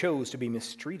 He chose to be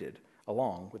mistreated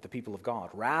along with the people of God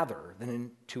rather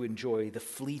than to enjoy the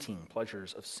fleeting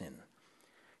pleasures of sin.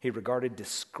 He regarded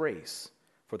disgrace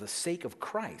for the sake of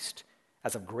Christ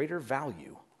as of greater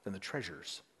value than the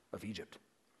treasures of Egypt.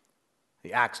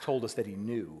 The Acts told us that he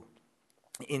knew.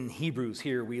 In Hebrews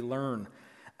here, we learn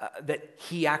that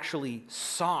he actually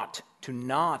sought to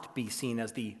not be seen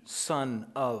as the son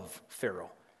of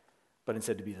Pharaoh, but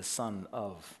instead to be the son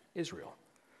of Israel.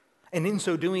 And in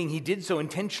so doing, he did so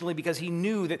intentionally because he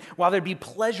knew that while there'd be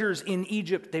pleasures in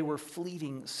Egypt, they were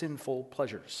fleeting, sinful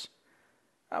pleasures.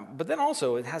 But then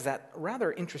also, it has that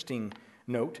rather interesting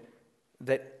note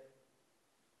that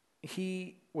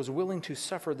he was willing to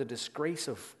suffer the disgrace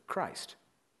of Christ.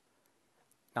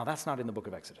 Now, that's not in the book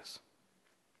of Exodus.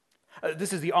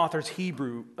 This is the author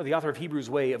of Hebrews'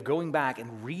 way of going back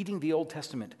and reading the Old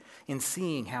Testament and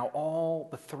seeing how all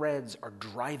the threads are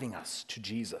driving us to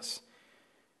Jesus.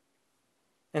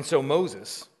 And so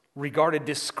Moses regarded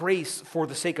disgrace for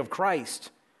the sake of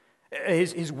Christ,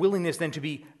 his willingness then to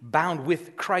be bound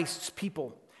with Christ's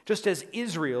people. Just as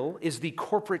Israel is the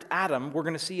corporate Adam, we're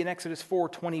going to see in Exodus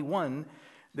 4:21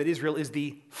 that Israel is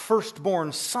the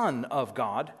firstborn son of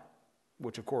God,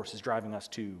 which of course is driving us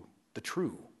to the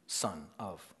true Son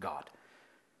of God.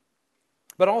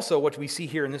 But also what we see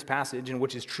here in this passage, and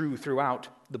which is true throughout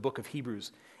the book of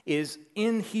Hebrews, is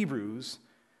in Hebrews,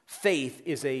 faith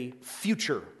is a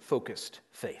future-focused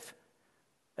faith.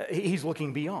 He's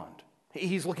looking beyond.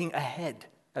 He's looking ahead,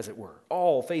 as it were.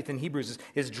 All faith in Hebrews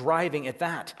is driving at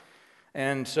that.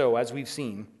 And so, as we've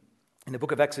seen in the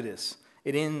book of Exodus,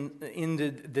 it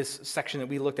ended this section that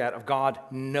we looked at of God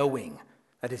knowing.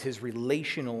 That is his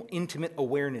relational, intimate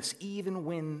awareness, even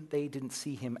when they didn't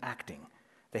see him acting.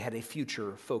 They had a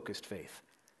future-focused faith.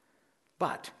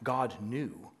 But God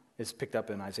knew, as picked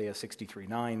up in Isaiah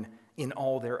 63:9, in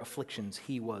all their afflictions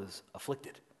he was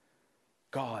afflicted.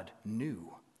 God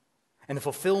knew. And the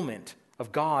fulfillment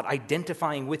of God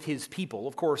identifying with his people,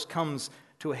 of course, comes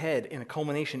to a head in a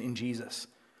culmination in Jesus,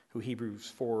 who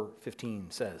Hebrews 4:15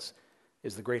 says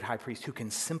is the great high priest who can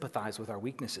sympathize with our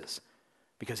weaknesses,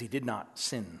 because he did not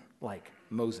sin like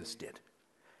Moses did.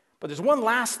 But there's one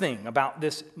last thing about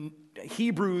this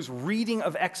Hebrews reading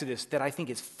of Exodus that I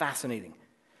think is fascinating.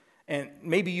 And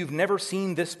maybe you've never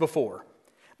seen this before.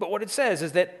 But what it says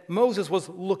is that Moses was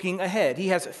looking ahead. He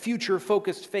has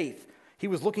future-focused faith. He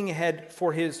was looking ahead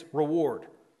for his reward.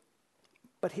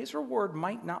 But his reward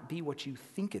might not be what you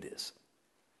think it is.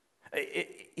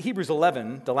 Hebrews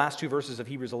 11, the last two verses of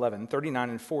Hebrews 11, 39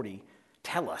 and 40,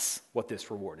 tell us what this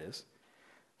reward is.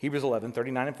 Hebrews 11,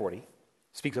 39 and 40,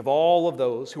 speaks of all of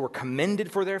those who were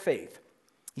commended for their faith,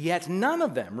 yet none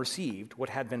of them received what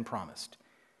had been promised,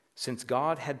 since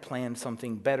God had planned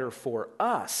something better for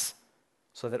us,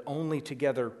 so that only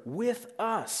together with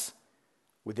us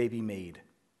would they be made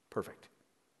perfect.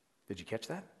 Did you catch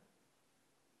that?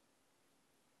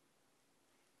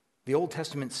 The Old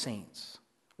Testament saints,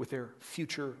 with their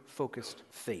future-focused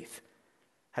faith,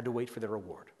 had to wait for their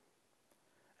reward.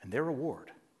 And their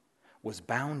reward was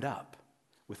bound up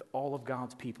with all of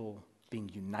God's people being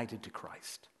united to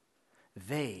Christ.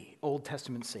 They, Old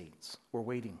Testament saints, were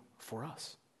waiting for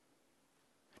us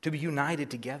to be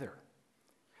united together.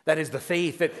 That is the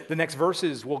faith that the next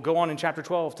verses will go on in chapter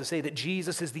 12 to say that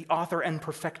Jesus is the author and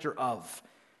perfecter of.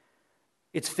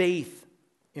 It's faith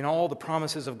in all the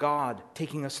promises of God,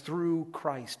 taking us through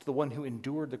Christ, the one who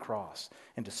endured the cross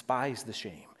and despised the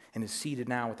shame and is seated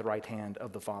now at the right hand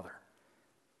of the Father.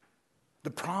 The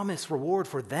promised reward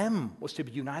for them was to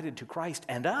be united to Christ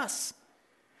and us,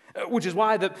 which is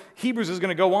why the Hebrews is going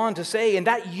to go on to say, and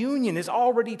that union is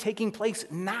already taking place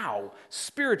now,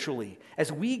 spiritually,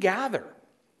 as we gather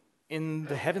in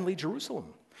the heavenly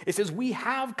Jerusalem. It says, we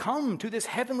have come to this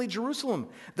heavenly Jerusalem,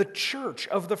 the church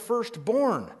of the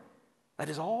firstborn. That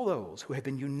is, all those who have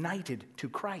been united to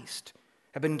Christ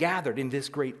have been gathered in this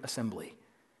great assembly.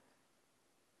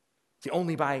 See,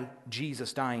 only by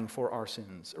Jesus dying for our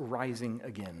sins, rising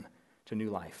again to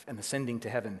new life, and ascending to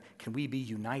heaven can we be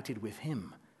united with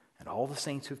him and all the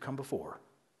saints who've come before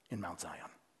in Mount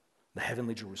Zion, the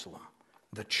heavenly Jerusalem,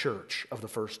 the church of the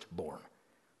firstborn.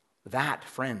 That,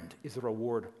 friend, is the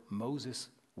reward Moses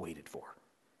waited for.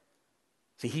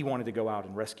 See, he wanted to go out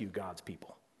and rescue God's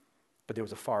people, but there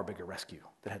was a far bigger rescue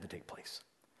that had to take place.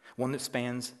 One that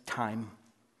spans time,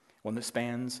 one that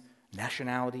spans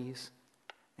nationalities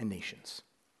and nations.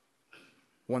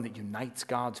 One that unites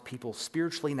God's people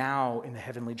spiritually now in the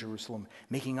heavenly Jerusalem,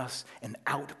 making us an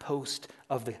outpost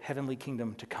of the heavenly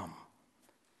kingdom to come.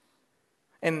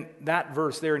 And that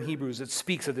verse there in Hebrews, it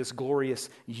speaks of this glorious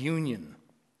union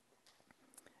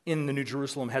in the New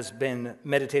Jerusalem, has been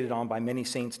meditated on by many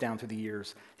saints down through the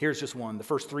years. Here's just one. The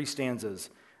first three stanzas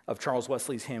of Charles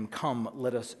Wesley's hymn, "Come,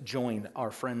 Let Us Join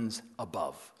Our Friends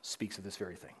Above," speaks of this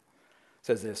very thing. It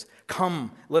says this: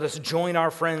 "Come, let us join our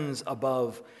friends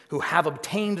above who have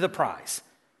obtained the prize,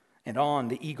 and on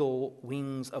the eagle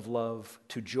wings of love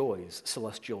to joys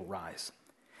celestial rise.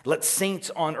 Let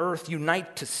saints on earth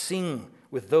unite to sing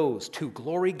with those to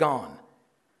glory gone,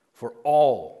 for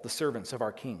all the servants of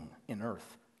our King in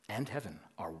earth and heaven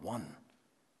are one.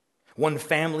 One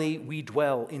family we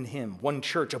dwell in him, one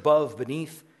church above,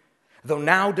 beneath, though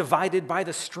now divided by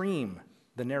the stream,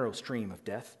 the narrow stream of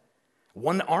death.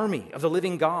 One army of the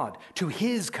living God, to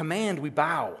his command we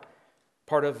bow.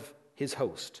 Part of his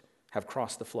host have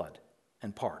crossed the flood,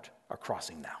 and part are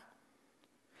crossing now.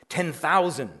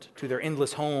 10,000 to their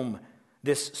endless home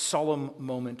this solemn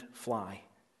moment fly,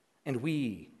 and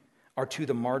we are to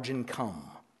the margin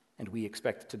come, and we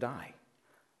expect to die.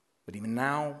 But even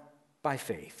now, by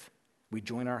faith, we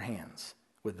join our hands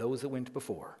with those that went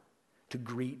before to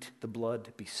greet the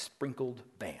blood-besprinkled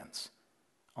bands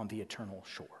on the eternal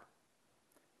shore."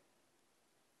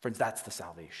 Friends, that's the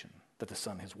salvation that the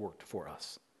Son has worked for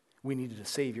us. We needed a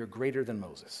Savior greater than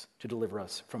Moses to deliver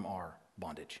us from our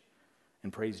bondage.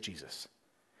 And praise Jesus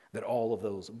that all of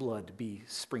those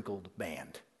blood-besprinkled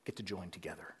band get to join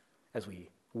together as we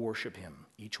worship him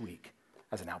each week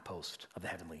as an outpost of the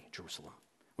heavenly Jerusalem.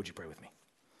 Would you pray with me?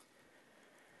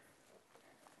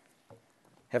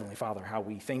 Heavenly Father, how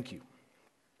we thank you.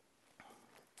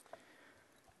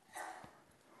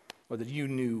 Lord, that you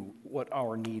knew what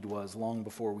our need was long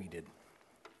before we did.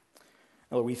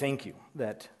 Lord, we thank you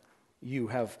that you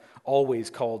have always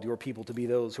called your people to be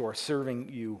those who are serving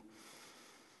you,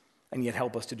 and yet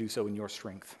help us to do so in your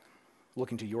strength,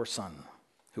 looking to your Son,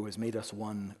 who has made us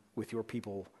one with your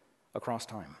people across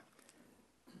time.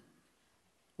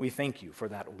 We thank you for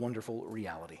that wonderful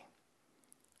reality.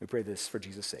 We pray this for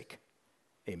Jesus' sake.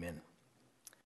 Amen.